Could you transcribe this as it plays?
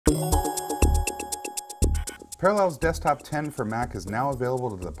Parallels Desktop 10 for Mac is now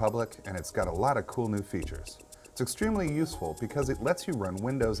available to the public, and it's got a lot of cool new features. It's extremely useful because it lets you run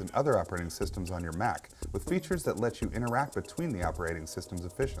Windows and other operating systems on your Mac with features that let you interact between the operating systems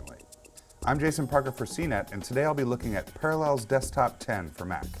efficiently. I'm Jason Parker for CNET, and today I'll be looking at Parallels Desktop 10 for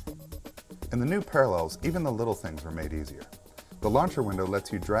Mac. In the new Parallels, even the little things were made easier. The launcher window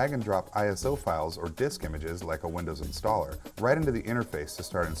lets you drag and drop ISO files or disk images like a Windows installer right into the interface to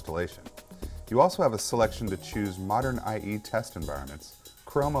start installation. You also have a selection to choose modern IE test environments,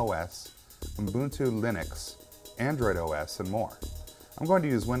 Chrome OS, Ubuntu Linux, Android OS, and more. I'm going to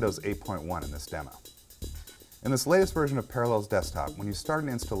use Windows 8.1 in this demo. In this latest version of Parallels Desktop, when you start an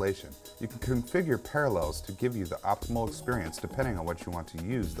installation, you can configure Parallels to give you the optimal experience depending on what you want to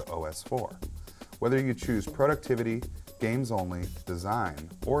use the OS for. Whether you choose productivity, games only, design,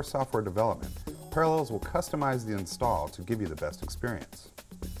 or software development, Parallels will customize the install to give you the best experience.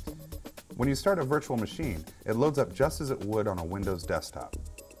 When you start a virtual machine, it loads up just as it would on a Windows desktop.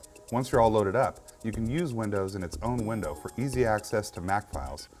 Once you're all loaded up, you can use Windows in its own window for easy access to Mac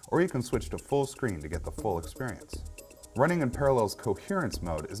files, or you can switch to full screen to get the full experience. Running in Parallels Coherence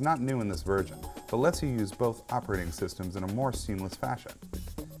mode is not new in this version, but lets you use both operating systems in a more seamless fashion.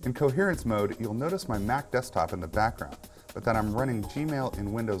 In Coherence mode, you'll notice my Mac desktop in the background, but that I'm running Gmail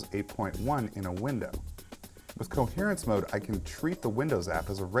in Windows 8.1 in a window. With Coherence mode, I can treat the Windows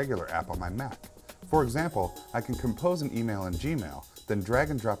app as a regular app on my Mac. For example, I can compose an email in Gmail, then drag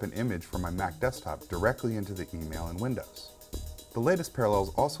and drop an image from my Mac desktop directly into the email in Windows. The latest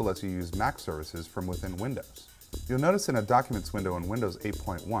Parallels also lets you use Mac services from within Windows. You'll notice in a Documents window in Windows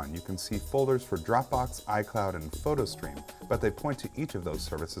 8.1, you can see folders for Dropbox, iCloud, and PhotoStream, but they point to each of those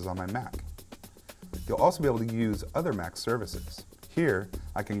services on my Mac. You'll also be able to use other Mac services. Here,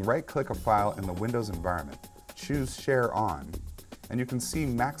 I can right-click a file in the Windows environment, choose Share On, and you can see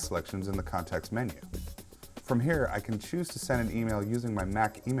Mac selections in the context menu. From here, I can choose to send an email using my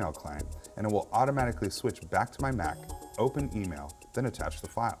Mac email client, and it will automatically switch back to my Mac, open email, then attach the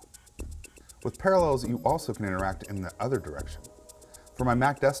file. With Parallels, you also can interact in the other direction. For my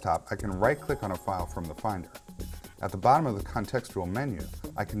Mac desktop, I can right-click on a file from the Finder. At the bottom of the contextual menu,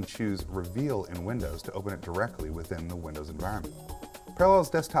 I can choose Reveal in Windows to open it directly within the Windows environment.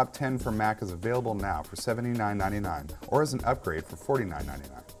 Parallels Desktop 10 for Mac is available now for $79.99 or as an upgrade for $49.99.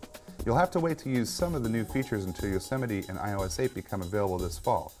 You'll have to wait to use some of the new features until Yosemite and iOS 8 become available this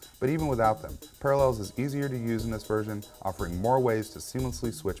fall, but even without them, Parallels is easier to use in this version, offering more ways to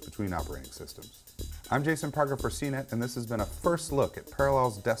seamlessly switch between operating systems. I'm Jason Parker for CNET, and this has been a first look at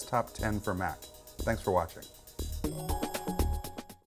Parallels Desktop 10 for Mac. Thanks for watching.